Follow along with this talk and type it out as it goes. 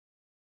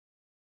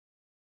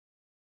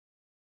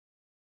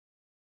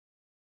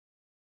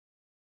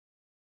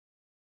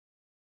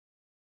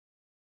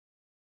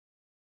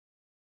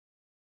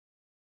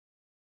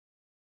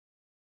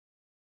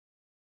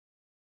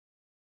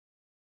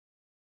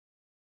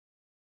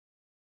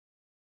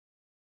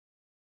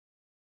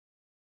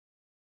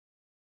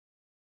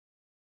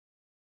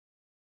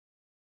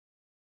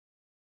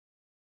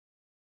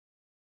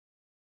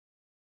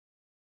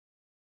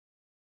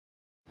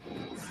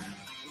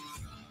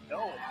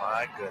Oh,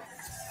 my goodness.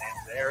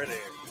 And there it is.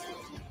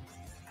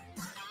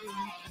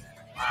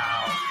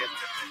 Wow. Gets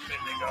it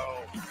to go.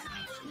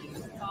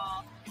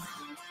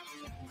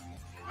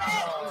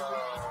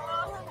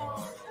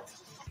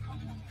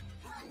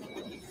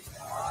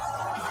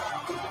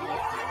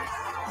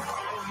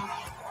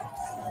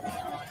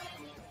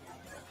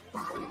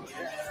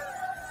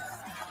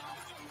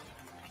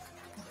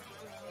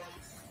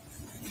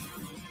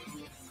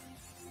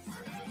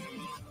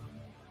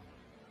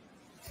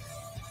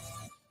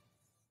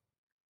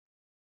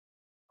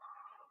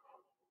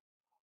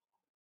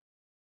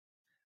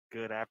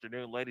 Good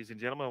afternoon, ladies and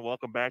gentlemen.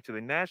 Welcome back to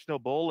the National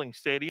Bowling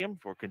Stadium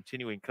for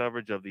continuing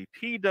coverage of the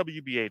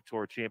PWBA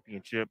Tour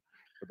Championship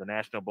for the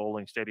National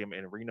Bowling Stadium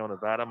in Reno,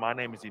 Nevada. My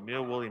name is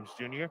Emil Williams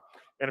Jr.,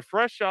 and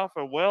fresh off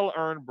a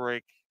well-earned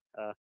break,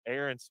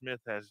 Aaron Smith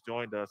has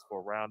joined us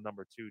for round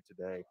number 2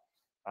 today.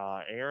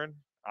 Aaron,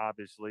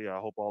 obviously, I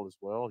hope all is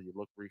well. You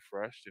look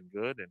refreshed and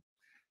good, and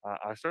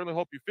I certainly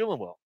hope you're feeling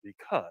well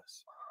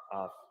because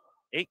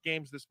 8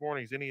 games this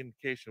morning is any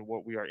indication of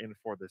what we are in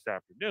for this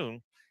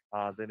afternoon.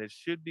 Then it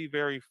should be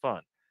very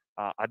fun.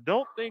 I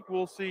don't think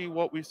we'll see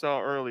what we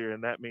saw earlier,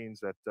 and that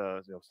means that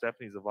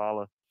Stephanie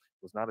Zavala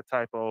was not a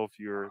typo. If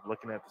you're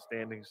looking at the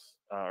standings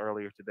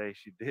earlier today,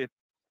 she did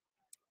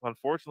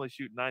unfortunately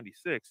shoot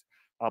 96,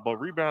 but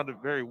rebounded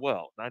very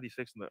well.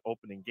 96 in the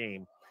opening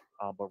game,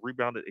 but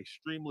rebounded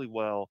extremely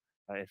well.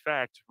 In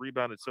fact,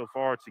 rebounded so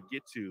far to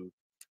get to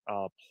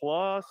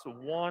plus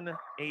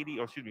 180,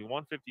 or excuse me,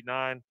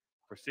 159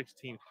 for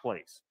 16th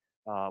place,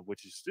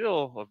 which is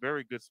still a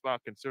very good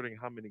spot considering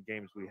how many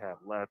games we have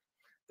left.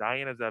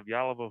 Diana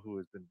Zavjalova, who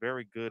has been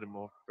very good and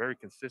very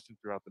consistent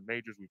throughout the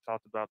majors. We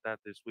talked about that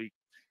this week.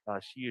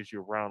 She is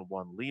your round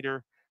 1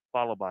 leader,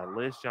 followed by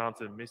Liz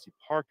Johnson, Missy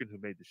Parkin, who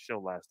made the show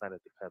last night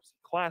at the Pepsi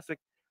Classic,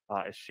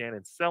 as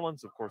Shannon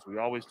Sellens. Of course, we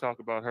always talk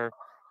about her,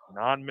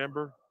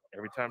 non-member.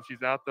 Every time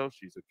she's out, though,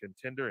 she's a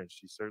contender, and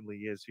she certainly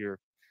is here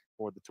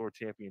for the Tour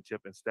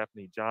Championship. And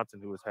Stephanie Johnson,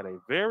 who has had a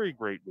very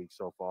great week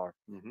so far,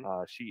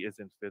 she is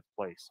in 5th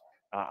place.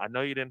 I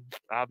know you didn't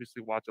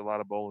obviously watch a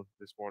lot of bowling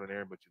this morning,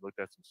 Aaron, but you looked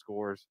at some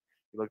scores,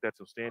 you looked at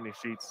some standing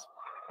sheets.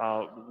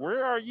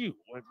 Where are you?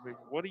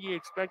 What are you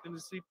expecting to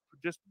see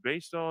just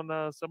based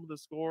on some of the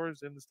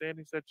scores and the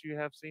standings that you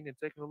have seen and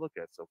taken a look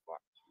at so far?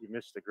 You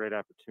missed a great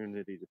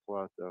opportunity to pull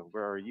out the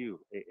 "Where are you,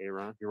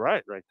 Aaron?" You're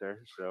right. Right there.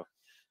 So,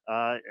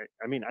 I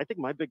think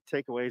my big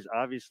takeaway is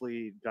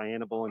obviously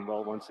Diana bowling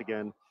well once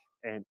again,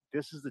 and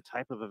this is the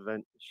type of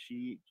event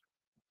she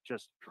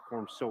just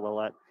performs so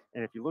well at.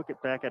 And if you look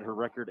back at her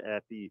record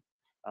at the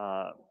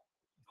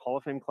Hall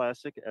of Fame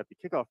Classic, at the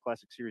Kickoff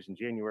Classic Series in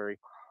January,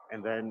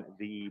 and then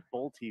the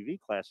Bowl TV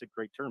Classic,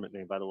 great tournament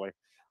name by the way,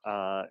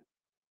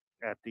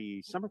 at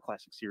the Summer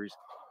Classic Series,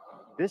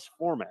 this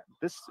format,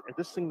 this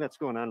thing that's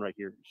going on right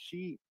here,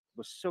 she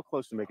was so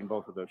close to making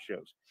both of those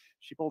shows.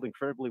 She bowled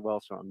incredibly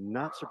well, so I'm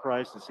not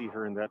surprised to see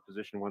her in that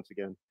position once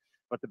again.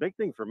 But the big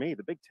thing for me,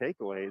 the big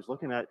takeaway is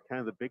looking at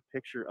kind of the big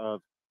picture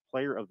of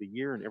player of the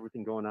year and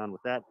everything going on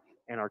with that.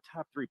 And our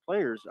top 3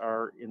 players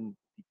are in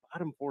the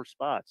bottom 4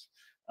 spots.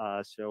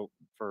 So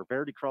for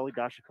Verity Crawley,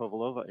 Dasha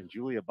Kovalova, and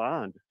Julia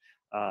Bond,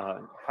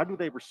 how do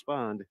they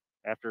respond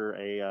after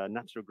a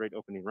not so great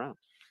opening round?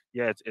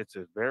 Yeah, it's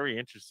a very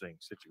interesting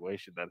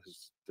situation that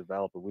has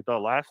developed. We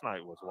thought last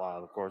night was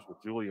wild, of course,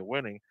 with Julia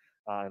winning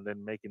and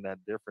then making that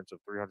difference of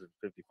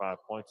 355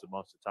 points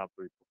amongst the top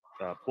 3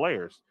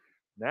 players.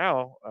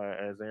 Now,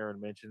 as Aaron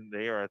mentioned,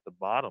 they are at the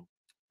bottom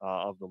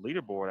of the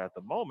leaderboard at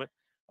the moment.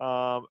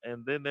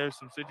 And then there's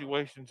some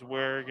situations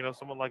where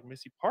someone like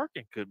Missy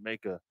Parkin could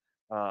make a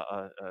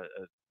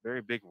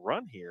very big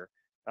run here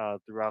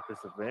throughout this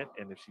event,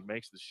 and if she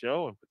makes the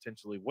show and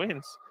potentially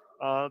wins,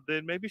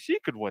 then maybe she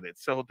could win it.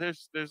 So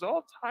there's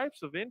all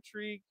types of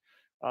intrigue.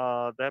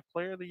 That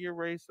Player of the Year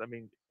race. I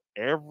mean,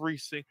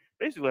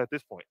 basically at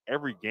this point,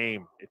 every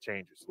game it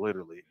changes.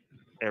 Literally,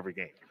 every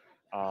game.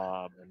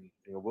 And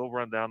we'll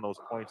run down those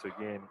points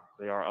again.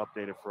 They are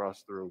updated for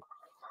us through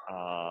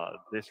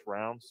this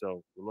round,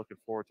 so we're looking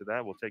forward to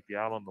that. We'll take you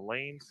out on the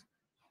lanes.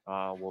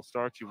 We'll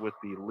start you with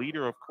the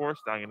leader, of course,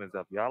 Diana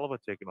Zavjalova,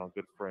 taking on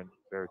good friend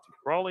Verity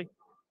Crawley,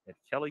 and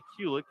Kelly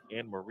Kulick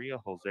and Maria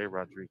Jose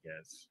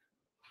Rodriguez.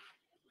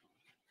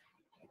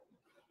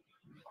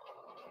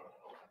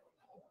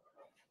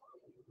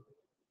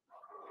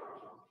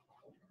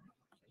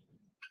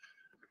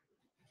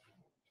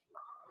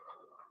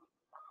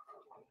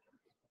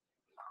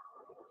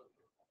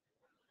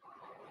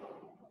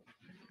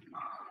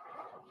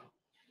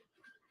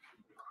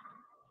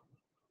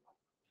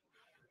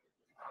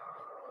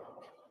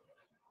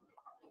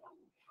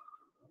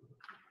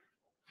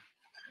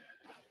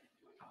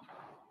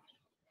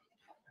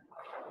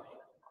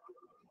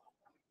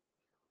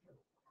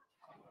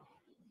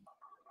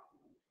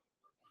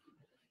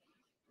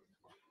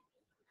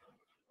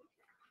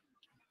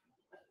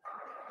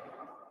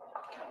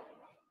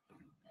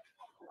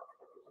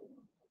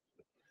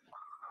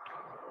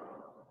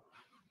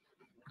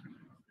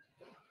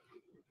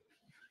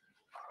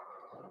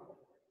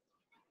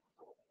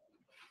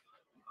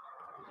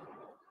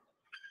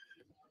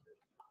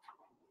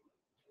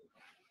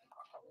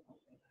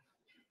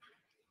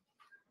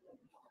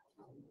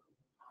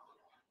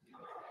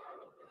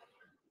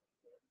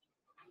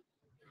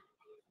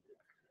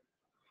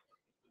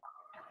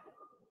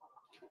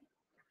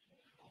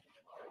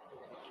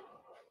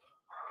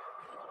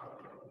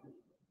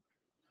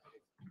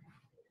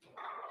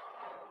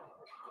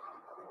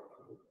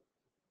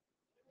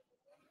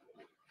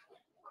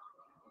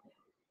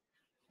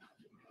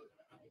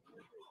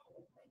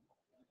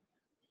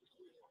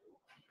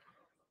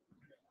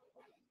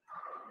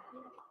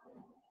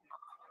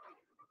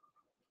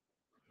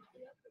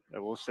 I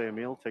will say,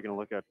 Emil, taking a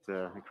look at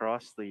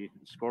across the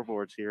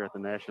scoreboards here at the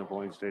National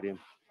Bowling Stadium,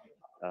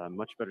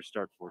 much better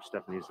start for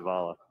Stephanie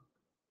Zavala.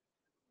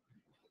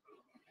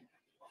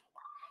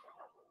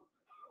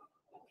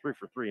 3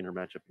 for 3 in her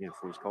matchup against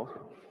Louise Cole.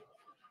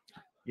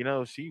 You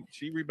know, she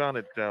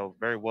rebounded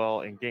very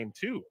well in game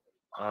 2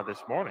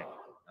 this morning.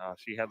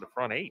 She had the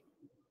front 8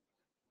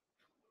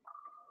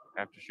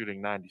 after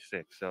shooting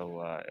 96.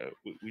 So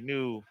we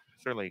knew,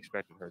 certainly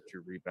expected her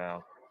to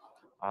rebound.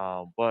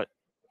 But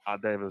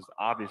there was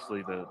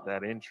obviously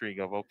that intrigue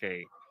of,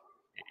 okay,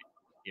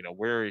 you know,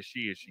 where is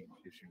she? Is she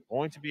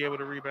going to be able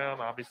to rebound?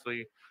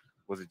 Obviously,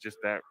 was it just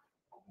that,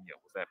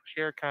 was that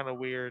pair kind of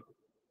weird?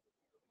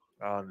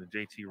 The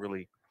JT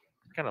really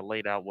kind of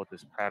laid out what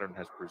this pattern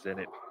has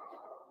presented.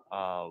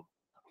 A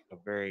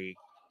very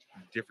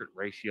different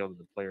ratio than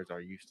the players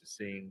are used to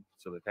seeing.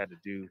 So they've had to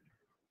do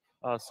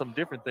some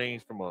different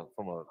things from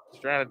a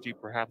strategy,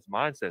 perhaps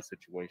mindset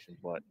situation.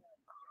 But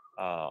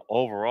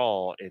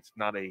overall, it's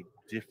not a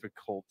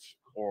difficult,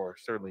 or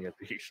certainly at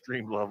the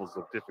extreme levels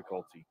of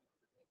difficulty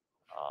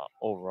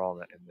overall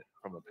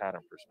from a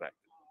pattern perspective.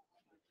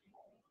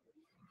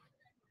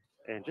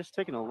 And just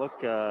taking a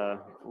look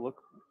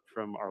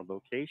from our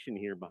location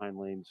here behind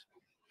lanes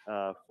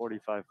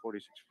 45,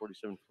 46,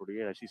 47,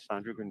 48. I see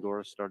Sandra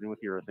Gongora starting with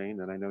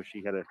urethane, and I know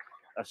she had a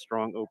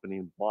strong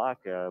opening block,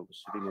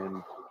 sitting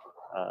in,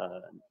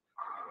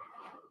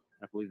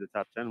 I believe, the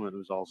top 10 when it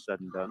was all said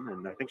and done.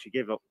 And I think she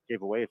gave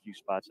away a few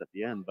spots at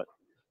the end, but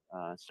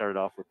started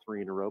off with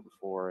 3 in a row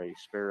before a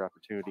spare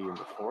opportunity in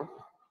the 4th.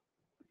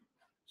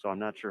 So I'm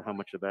not sure how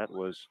much of that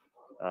was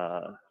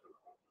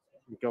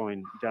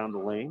going down the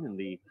lane in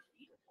the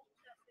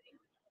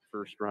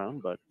first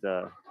round, but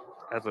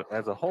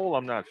as a whole,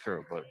 I'm not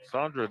sure. But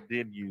Sandra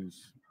did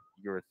use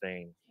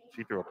urethane.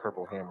 She threw a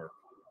purple hammer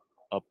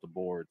up the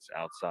boards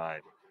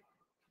outside.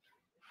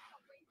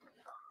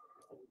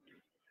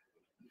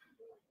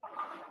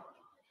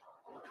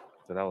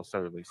 So that was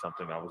certainly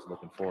something I was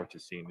looking forward to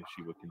seeing if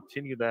she would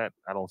continue that.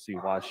 I don't see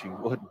why she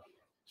wouldn't.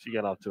 She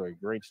got off to a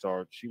great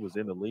start. She was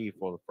in the lead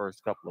for the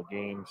first couple of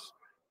games.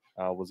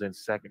 Was in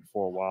second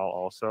for a while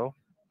also.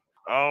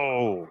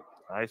 Oh,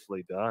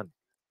 nicely done.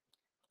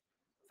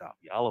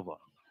 Yalova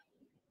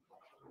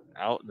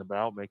out and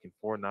about, making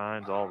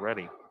 4.9s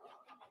already.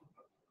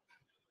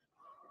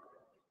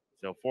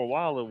 So for a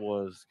while it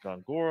was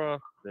Gongora,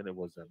 then it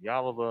was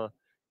Yalova,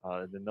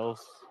 and then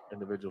those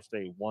individuals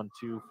stayed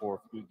 1-2 for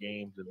a few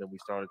games, and then we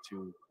started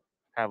to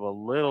have a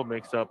little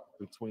mix up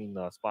between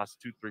spots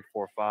 2, 3,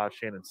 4, 5.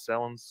 Shannon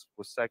Sellens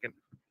was second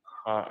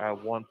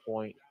at one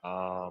point.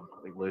 I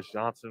think Liz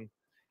Johnson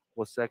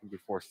was second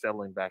before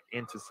settling back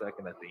into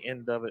second at the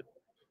end of it.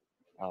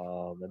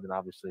 And then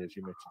obviously, as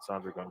you mentioned,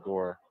 Sandra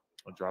Gongora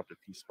dropped a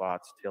few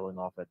spots, tailing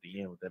off at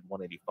the end with that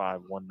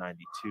 185,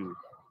 192.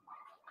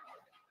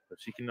 But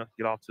she can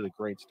get off to the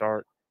great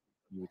start.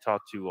 You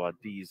talked to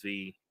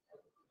DZ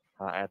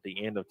at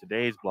the end of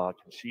today's block,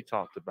 and she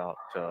talked about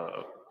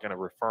kind of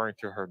referring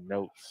to her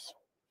notes,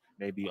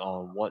 maybe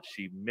on what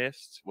she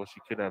missed, what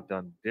she could have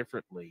done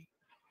differently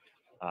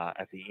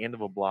at the end of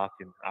a block,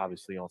 and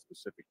obviously on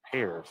specific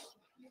pairs.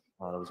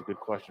 That was a good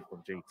question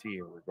from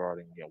JT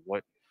regarding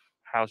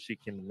how she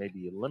can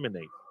maybe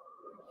eliminate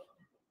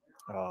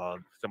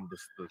some of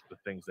the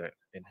things that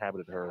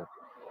inhibited her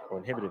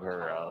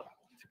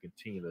to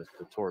continue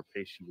the torrid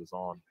pace she was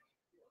on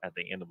at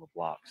the end of a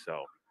block.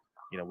 So,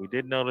 we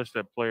did notice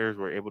that players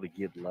were able to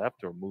get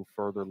left or move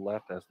further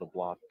left as the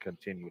block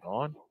continued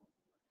on.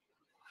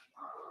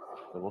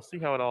 So we'll see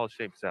how it all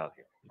shapes out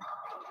here.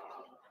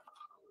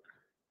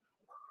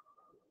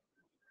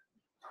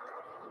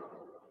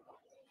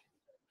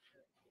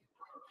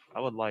 I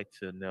would like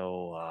to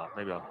know,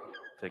 maybe I'll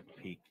take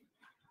a peek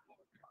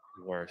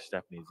where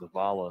Stephanie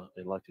Zavala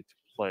elected to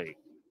play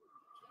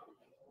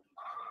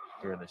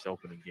here in this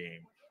opening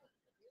game.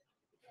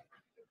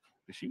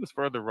 She was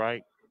further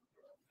right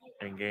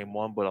in game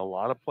 1, but a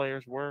lot of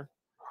players were.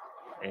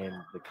 And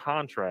the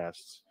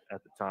contrast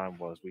at the time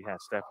was we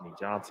had Stephanie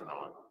Johnson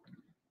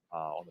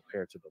on the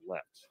pair to the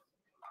left.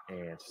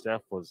 And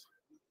Steph was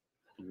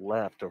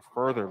left or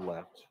further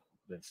left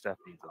than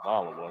Stephanie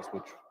Zavala was,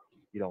 which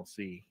you don't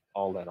see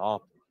all that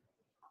often.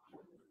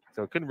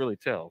 So I couldn't really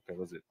tell. Okay,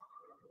 was it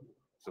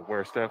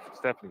where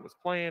Stephanie was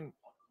playing?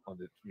 On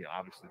the,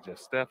 obviously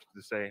just Steph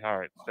to say, all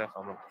right, Steph,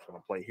 I'm just going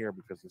to play here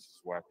because this is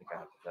where I think I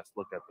have the best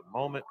look at the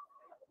moment.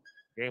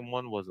 Game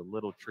 1 was a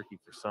little tricky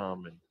for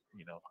some and,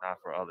 not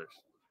for others.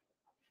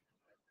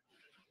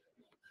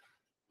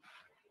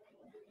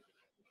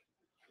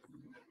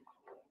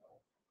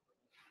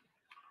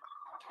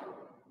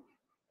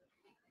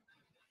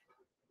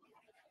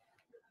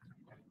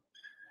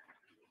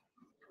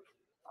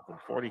 From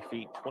 40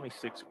 feet,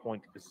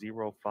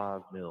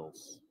 26.05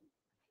 mils.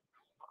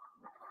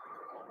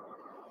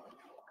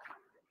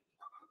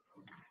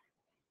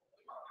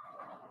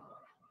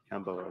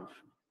 Combo of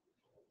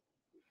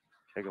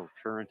Kegel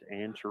current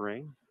and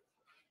terrain.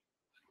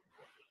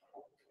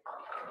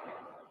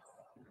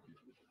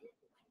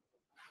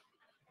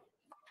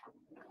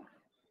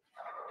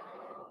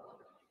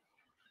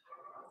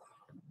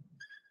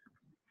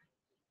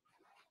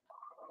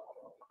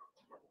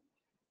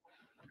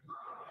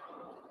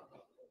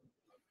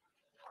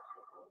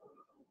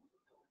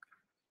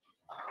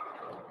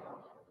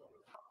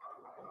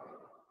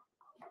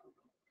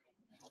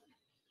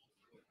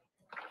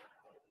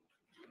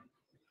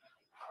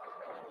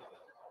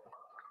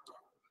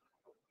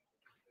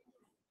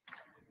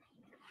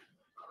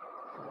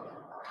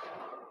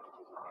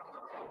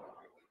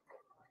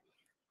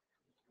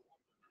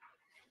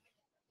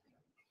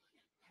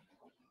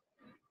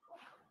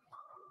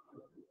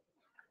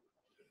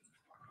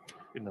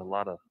 In a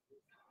lot of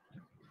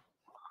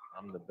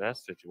I'm the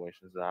best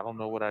situations. I don't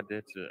know what I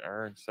did to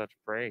earn such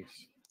praise,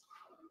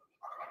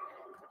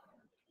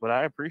 but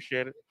I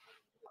appreciate it.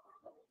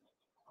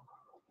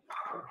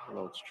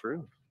 Well, it's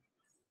true.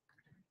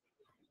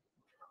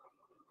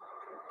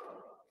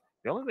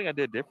 The only thing I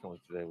did differently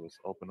today was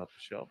open up the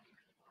show.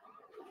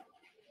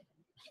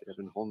 See, I've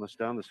been holding us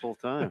down this whole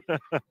time.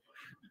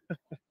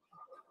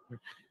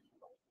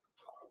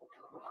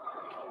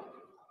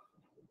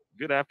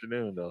 Good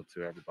afternoon, though,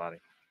 to everybody.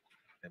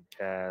 And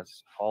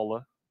Cass,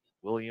 Paula,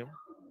 William,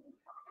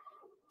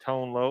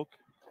 Tone Loke,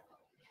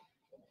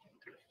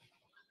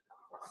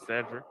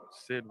 Cedric,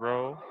 Sid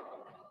Rowe.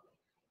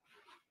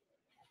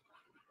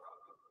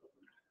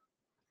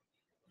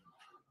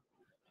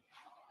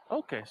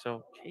 Okay,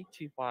 so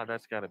KTY,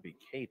 that's got to be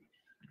Katie,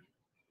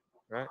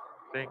 right?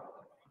 Think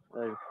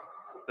Uh, is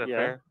that yeah,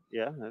 fair?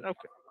 yeah. I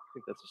Okay,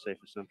 think that's a safe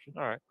assumption.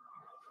 all right.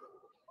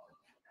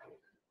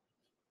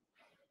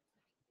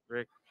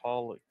 Rick,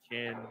 Paula,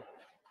 Ken,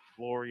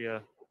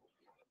 Gloria.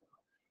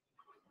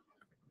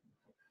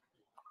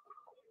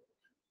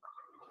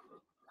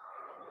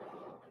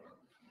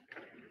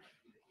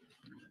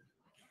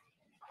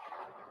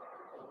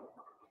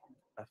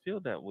 I feel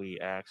that we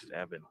asked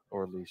Evan,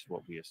 or at least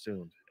what we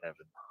assumed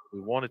Evan.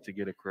 We wanted to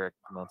get a correct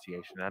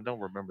pronunciation. I don't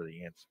remember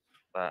the answer,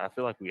 but I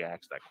feel like we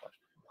asked that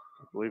question.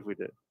 I believe we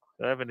did.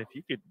 So Evan, if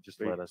you could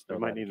just let us We know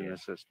might that need an again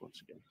assist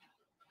once again.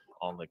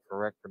 on the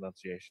correct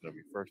pronunciation of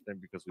your first name,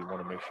 because we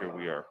want to make sure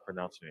we are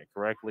pronouncing it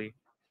correctly.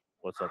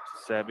 What's up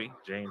to Sebi?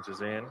 James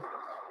is in.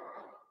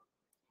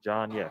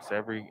 John, yes,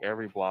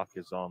 every block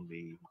is on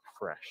the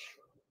fresh.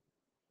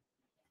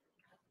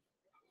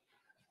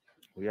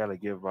 We got to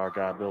give our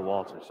guy Bill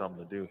Walter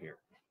something to do here.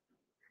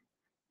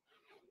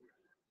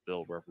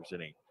 Bill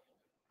representing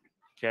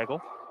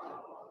Kegel.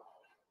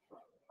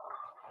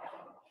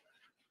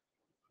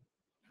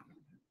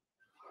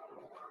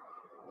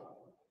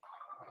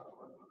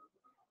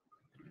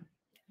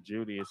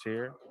 Judy is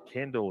here.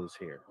 Kendall is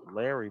here.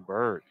 Larry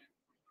Bird.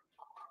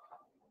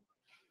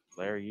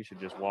 Larry, you should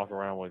just walk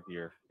around with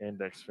your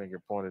index finger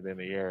pointed in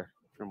the air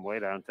From way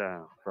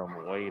downtown.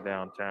 from way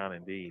downtown,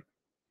 indeed.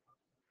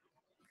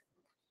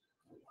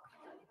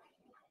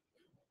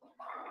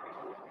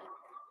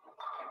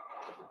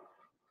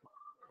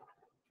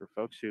 For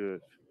folks who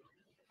have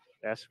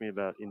asked me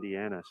about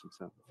Indiana, since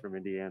I'm from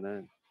Indiana,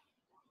 and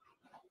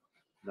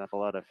not a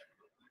lot of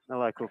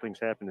cool things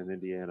happen in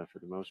Indiana for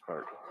the most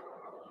part.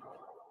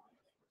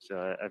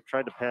 So I've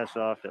tried to pass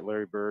off that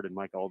Larry Bird and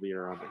Mike Albee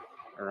are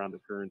on the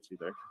currency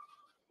there.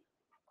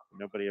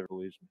 Nobody ever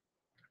believes me.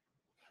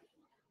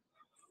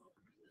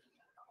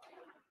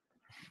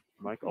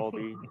 Mike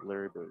Albee,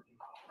 Larry Bird.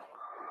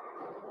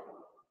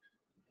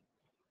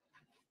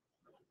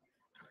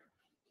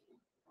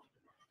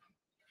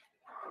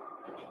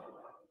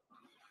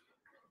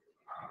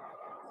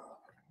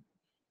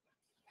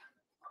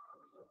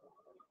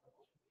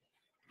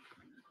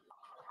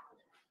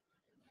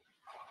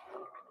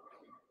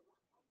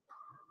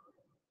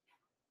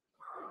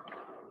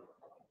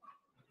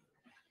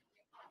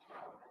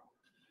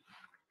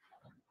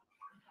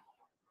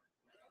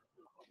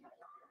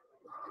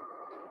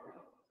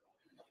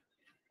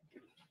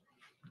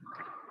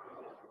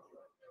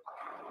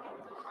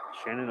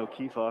 Shannon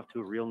O'Keefe off to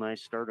a real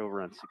nice start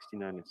over on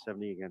 69 and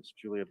 70 against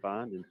Julia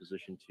Bond, in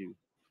position to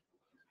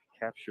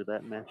capture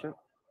that matchup.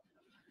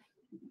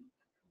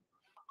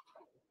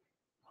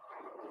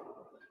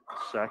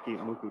 Saki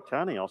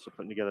Mukutani also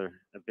putting together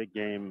a big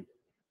game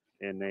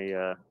in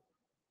a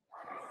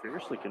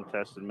fiercely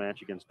contested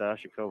match against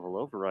Dasha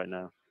Kovalova right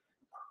now.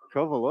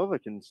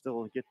 Kovalova can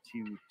still get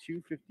to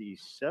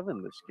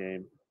 257 this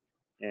game,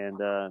 and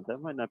that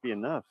might not be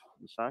enough.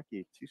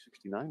 Misaki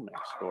 269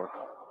 max score.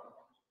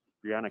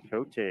 Brianna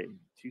Cote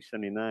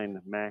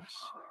 279 max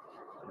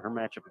in her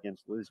matchup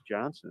against Liz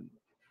Johnson.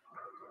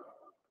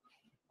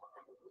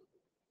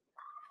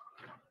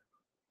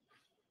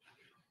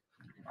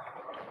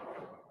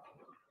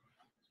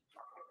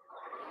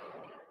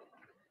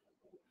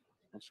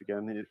 Once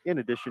again, in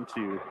addition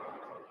to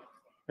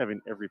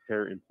having every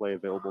pair in play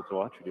available to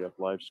watch, we do have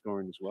live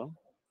scoring as well.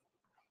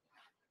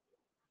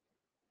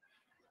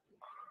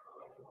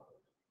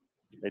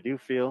 I do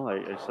feel,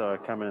 I saw a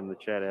comment in the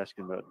chat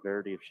asking about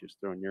Verity if she was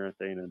throwing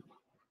urethane, and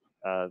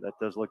that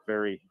does look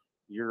very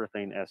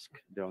urethane-esque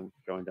going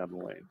down the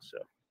lane. So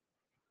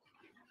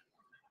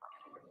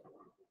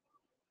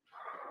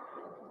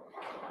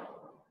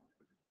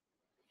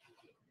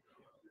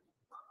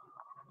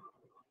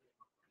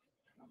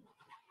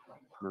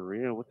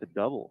Maria with the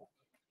double.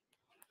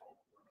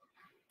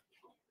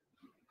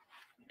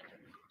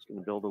 It's going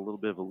to build a little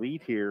bit of a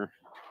lead here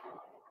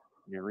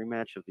in a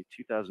rematch of the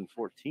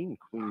 2014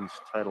 Queens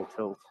title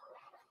tilt,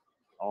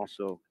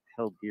 also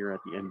held here at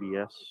the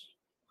NBS.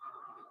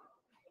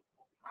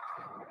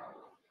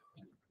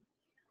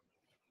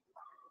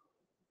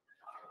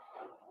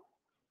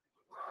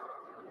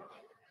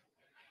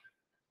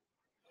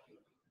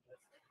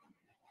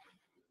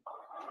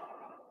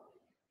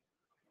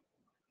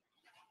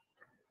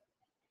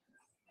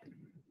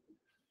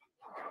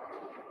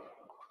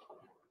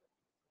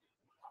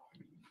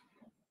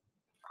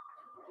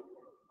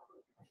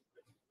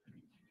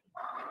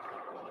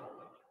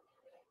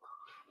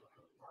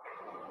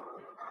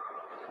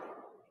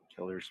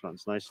 Kelly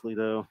responds nicely,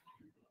 though.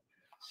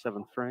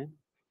 7th frame.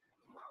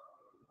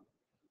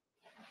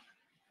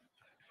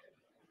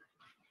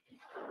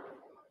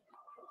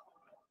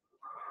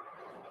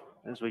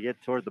 As we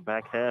get toward the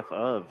back half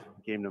of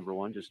game number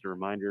 1, just a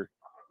reminder,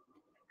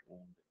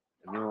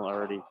 Emil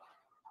already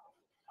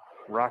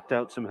rocked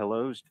out some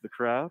hellos to the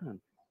crowd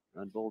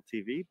on Bowl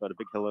TV, but a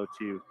big hello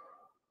to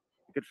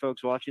the good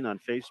folks watching on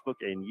Facebook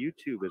and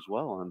YouTube as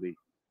well on the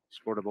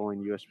Sport of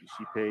Bowling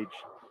USBC page,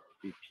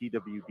 the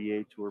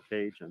PWBA Tour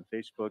page on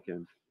Facebook,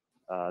 and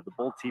the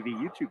Bowl TV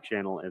YouTube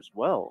channel as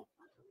well.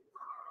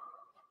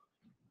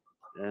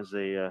 As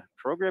a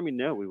programming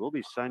note, we will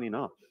be signing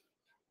off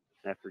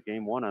after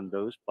game 1 on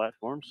those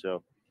platforms,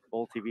 so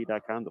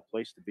bowltv.com, the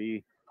place to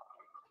be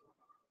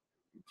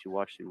to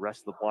watch the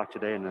rest of the block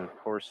today, and then, of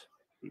course,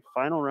 the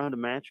final round of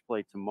match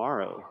play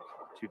tomorrow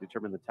to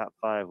determine the top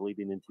 5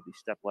 leading into the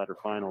stepladder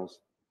finals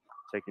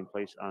taking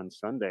place on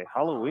Sunday,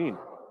 Halloween.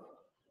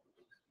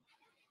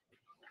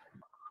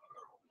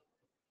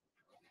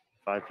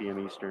 5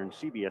 p.m. Eastern,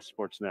 CBS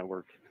Sports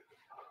Network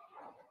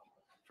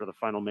for the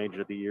final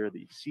major of the year,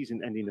 the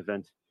season-ending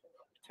event.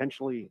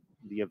 Potentially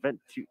the event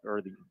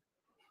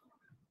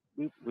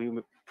we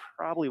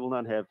probably will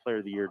not have player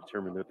of the year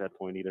determined at that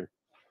point either.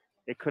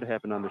 It could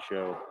happen on the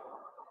show.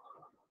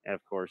 And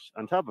of course,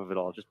 on top of it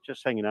all,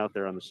 just hanging out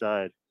there on the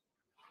side,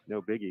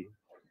 no biggie.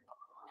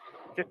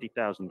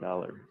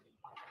 $50,000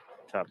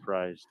 top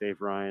prize. Dave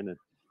Ryan and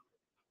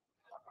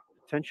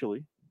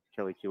potentially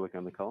Kelly Kulick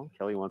on the call.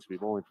 Kelly wants to be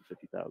bowling for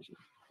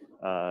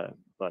 $50,000,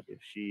 but if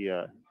she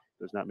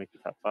does not make the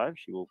top 5,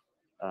 she will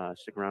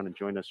stick around and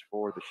join us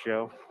for the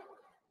show.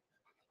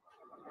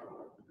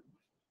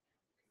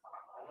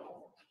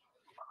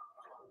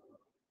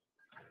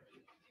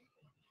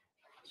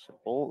 So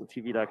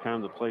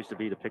bowltv.com, the place to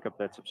be to pick up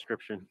that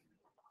subscription.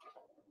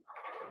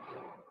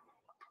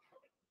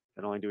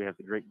 Not only do we have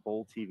the great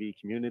Bowl TV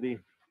community,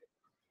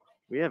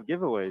 we have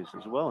giveaways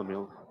as well,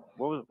 Emil.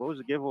 What was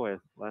the giveaway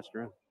last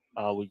round?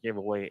 We gave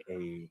away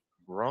a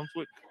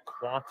Brunswick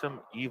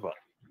Quantum Evo.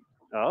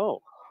 Oh,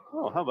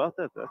 how about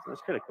that?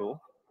 That's kind of cool.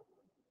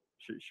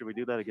 Should we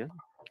do that again?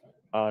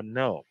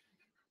 No.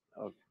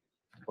 Oh.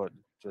 But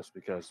just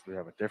because we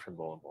have a different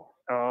bowling ball.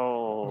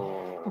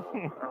 Oh,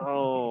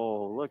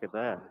 look at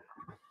that.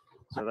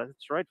 So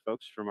that's right,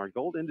 folks. From our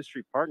Gold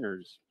Industry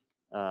partners,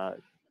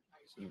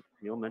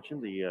 Neil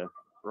mentioned the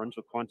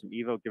Brunswick Quantum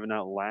Evo given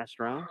out last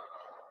round.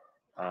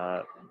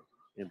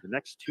 In the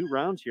next 2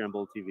 rounds here on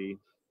Bowl TV,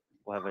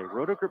 we'll have a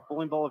Roto-Grip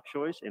bowling ball of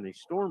choice and a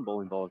Storm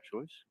bowling ball of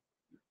choice.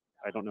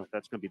 I don't know if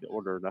that's going to be the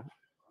order or not.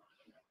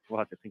 We'll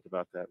have to think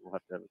about that. We'll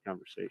have to have a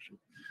conversation.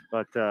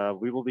 But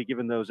we will be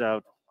giving those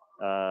out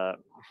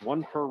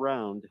 1 per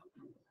round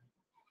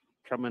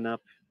coming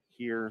up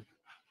here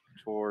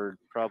toward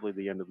probably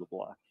the end of the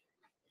block.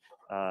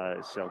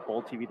 So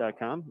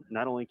bowltv.com,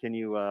 not only can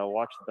you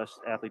watch the best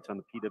athletes on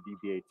the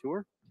PWBA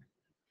Tour,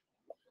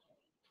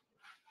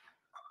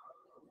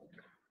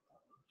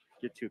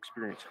 get to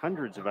experience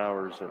hundreds and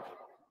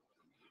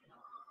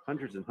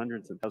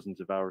thousands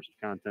of hours of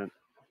content,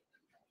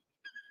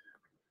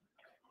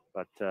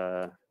 but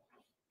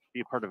be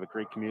a part of a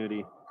great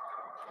community,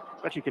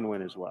 but you can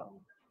win as well.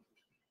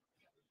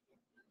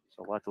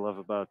 So a lot to love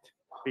about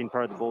being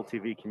part of the Bowl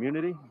TV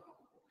community,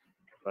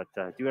 but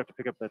do have to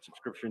pick up that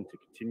subscription to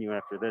continue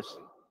after this.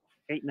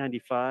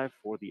 $8.95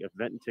 for the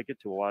event ticket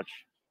to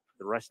watch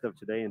the rest of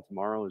today and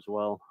tomorrow as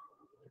well.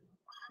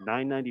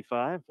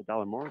 $9.95,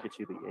 $1 more, gets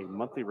you a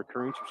monthly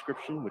recurring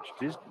subscription, which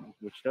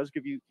does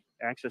give you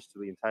access to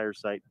the entire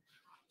site.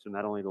 So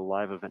not only the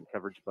live event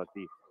coverage, but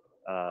the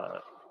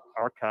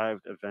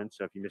archived events.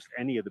 So if you missed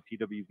any of the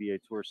PWBA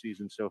Tour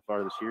season so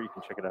far this year, you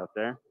can check it out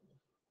there.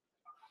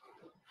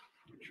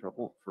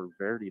 Trouble for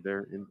Verity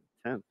there in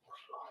 10th,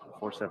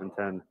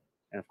 4-7-10.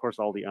 And of course,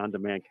 all the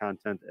on-demand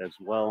content as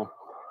well.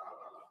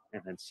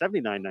 And then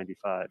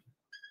 $79.95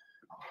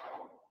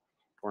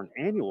 for an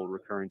annual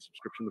recurring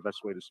subscription, the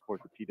best way to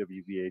support the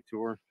PWBA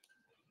Tour.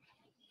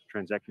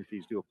 Transaction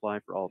fees do apply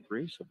for all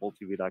 3. So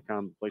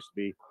bowltv.com, the place to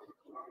be.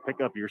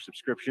 Pick up your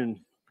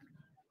subscription.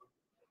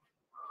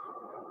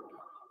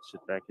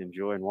 Sit back,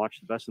 enjoy, and watch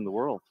the best in the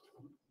world.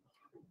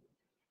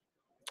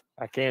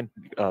 I can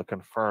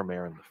confirm,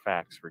 Aaron, the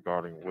facts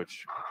regarding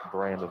which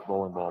brand of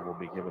bowling ball will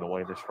be given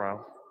away this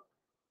round.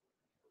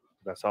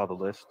 That's all the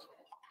list.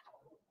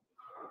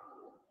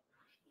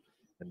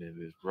 And it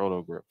is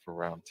Roto-Grip for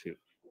round 2.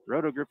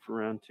 Roto-Grip for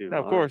round 2. Now,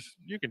 of course,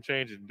 you can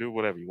change it and do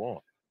whatever you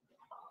want.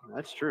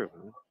 That's true.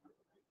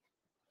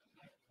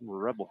 We're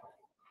rebel.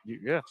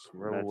 Yes,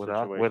 rebel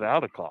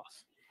without a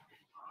cost.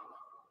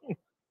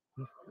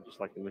 I just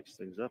like to mix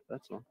things up,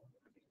 that's all.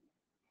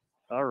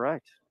 All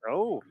right.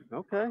 Oh,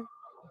 okay.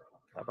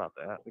 How about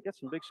that? We got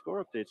some big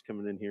score updates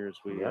coming in here as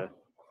we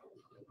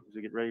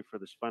get ready for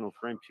this final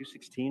frame.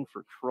 216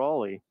 for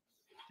Crawley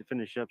to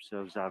finish up.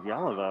 So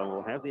Zavyalova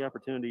will have the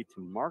opportunity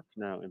to mark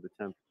now in the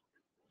 10th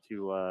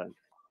to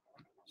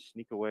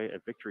sneak away a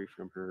victory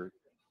from her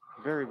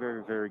very,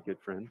 very, very good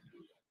friend.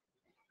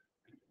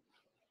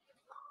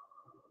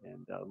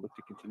 And look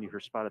to continue her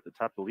spot at the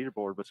top of the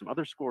leaderboard. But some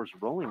other scores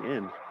rolling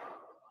in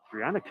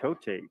Brianna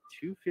Cote,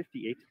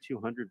 258 to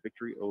 200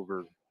 victory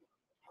over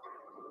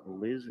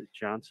Liz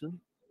Johnson.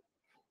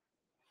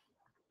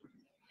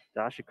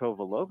 Dasha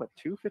Kovalova,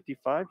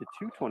 255 to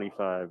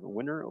 225,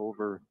 winner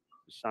over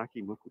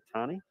Misaki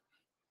Mukutani.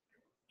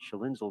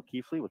 Shalin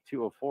Zulkifli with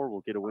 204 will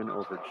get a win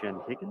over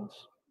Jen Higgins.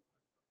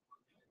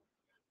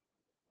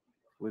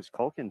 Liz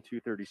Culkin,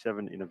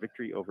 237 in a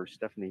victory over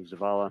Stephanie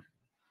Zavala.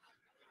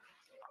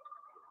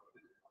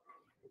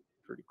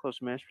 Pretty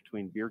close match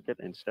between Birgit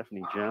and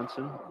Stephanie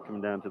Johnson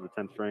coming down to the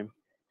 10th frame.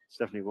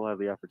 Stephanie will have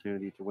the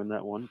opportunity to win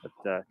that one,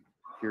 but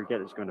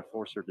Birgit is going to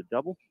force her to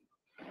double.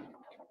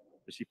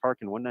 Missy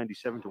Parkin,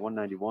 197 to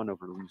 191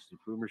 over Lucy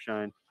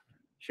Boomershine.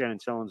 Shannon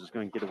Sellens is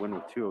going to get a win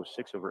with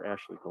 206 over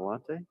Ashley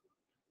Galante.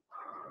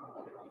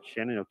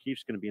 Shannon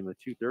O'Keefe's going to be in the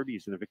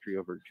 230s in a victory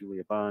over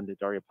Julia Bond.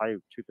 Daria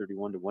Payuk,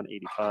 231 to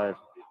 185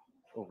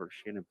 over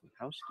Shannon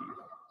Bukowski.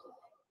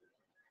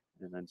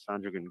 And then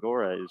Sandra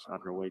Gongora is on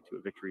her way to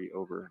a victory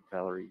over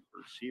Valerie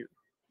Bercier.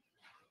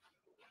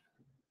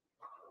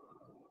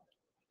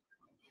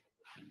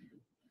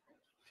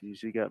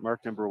 TZ got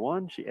mark number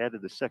 1. She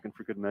added the second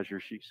for good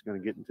measure. She's going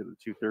to get into the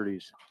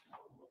 230s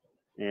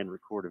and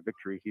record a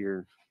victory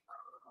here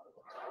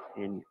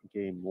in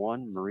game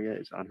 1. Maria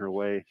is on her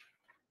way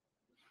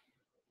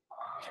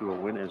to a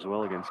win as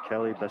well against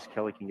Kelly. Best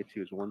Kelly can get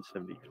to is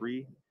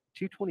 173.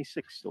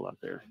 226 still out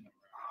there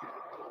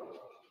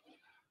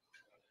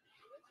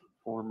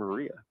for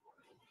Maria.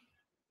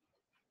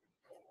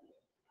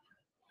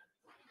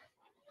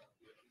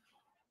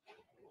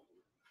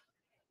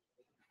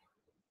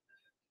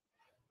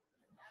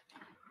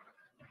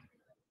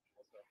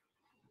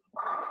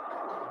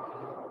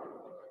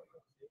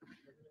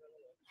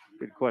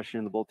 Good question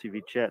in the Bowl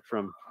TV chat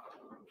from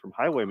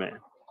Highwayman.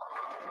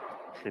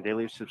 Can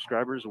daily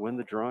subscribers win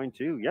the drawing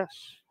too? Yes.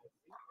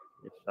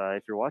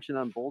 If you're watching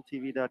on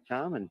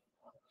bowltv.com and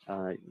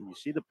you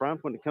see the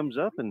prompt when it comes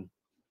up, and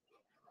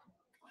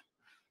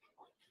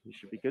you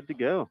should be good to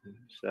go.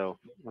 So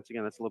once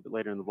again, that's a little bit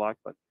later in the block,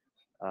 but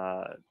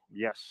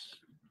yes.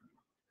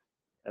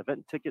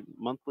 Event ticket,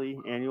 monthly,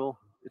 annual,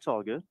 it's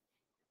all good.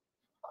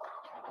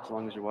 As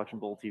long as you're watching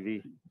Bowl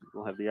TV,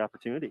 you'll have the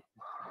opportunity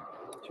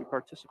to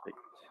participate.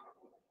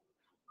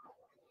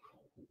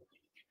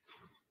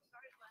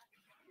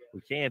 We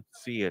can't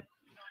see it,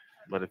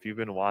 but if you've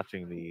been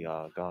watching the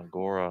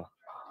Gongora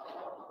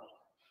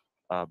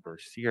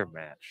Bercier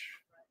match,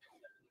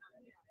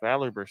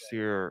 Valerie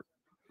Bercier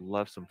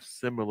left some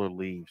similar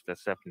leaves that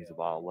Stephanie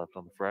Zavala left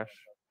on the fresh.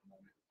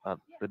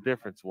 The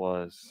difference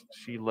was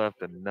she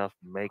left enough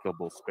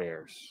makeable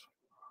spares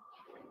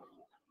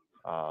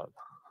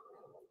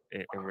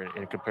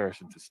in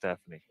comparison to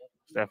Stephanie.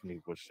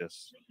 Stephanie was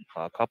just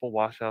a couple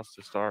washouts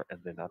to start, and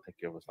then I think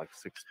it was like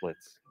 6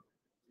 splits.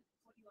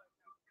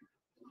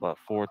 But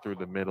 4 through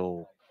the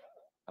middle,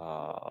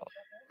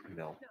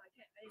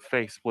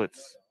 face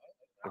splits,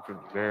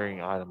 different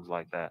varying items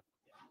like that.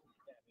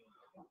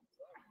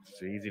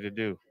 It's easy to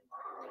do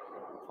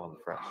on the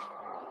fresh.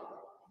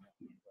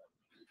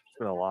 There's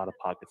been a lot of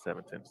pocket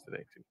 710s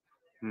today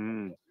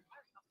too.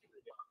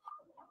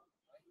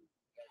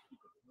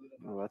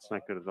 Well, that's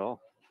not good at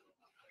all.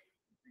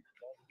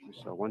 We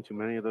saw one too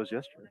many of those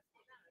yesterday.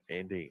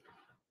 Indeed.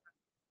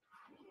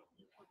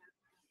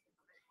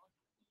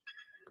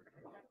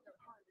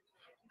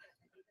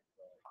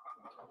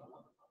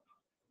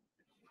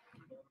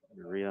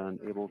 Maria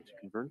unable to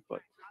convert,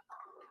 but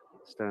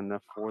still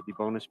enough for the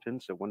bonus pin,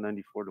 so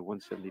 194 to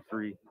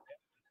 173 to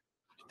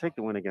take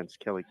the win against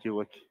Kelly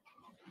Kulick.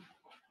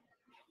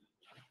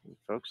 And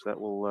folks, that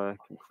will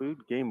conclude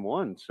game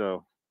 1.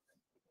 So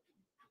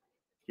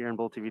here on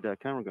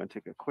BowlTV.com, we're going to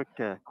take a quick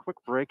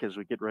break as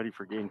we get ready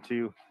for game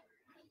 2.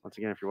 Once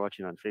again, if you're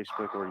watching on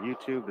Facebook or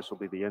YouTube, this will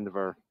be the end of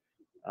our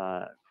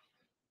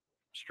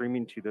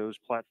streaming to those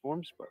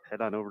platforms, but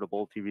head on over to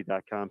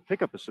BowlTV.com,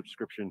 pick up a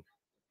subscription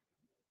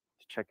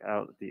to check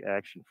out the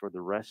action for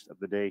the rest of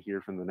the day here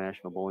from the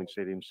National Bowling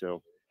Stadium.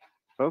 So,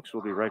 folks,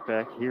 we'll be right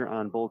back here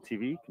on Bowl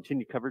TV.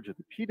 Continue coverage of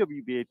the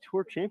PWBA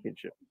Tour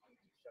Championship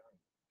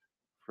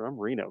from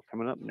Reno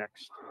coming up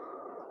next.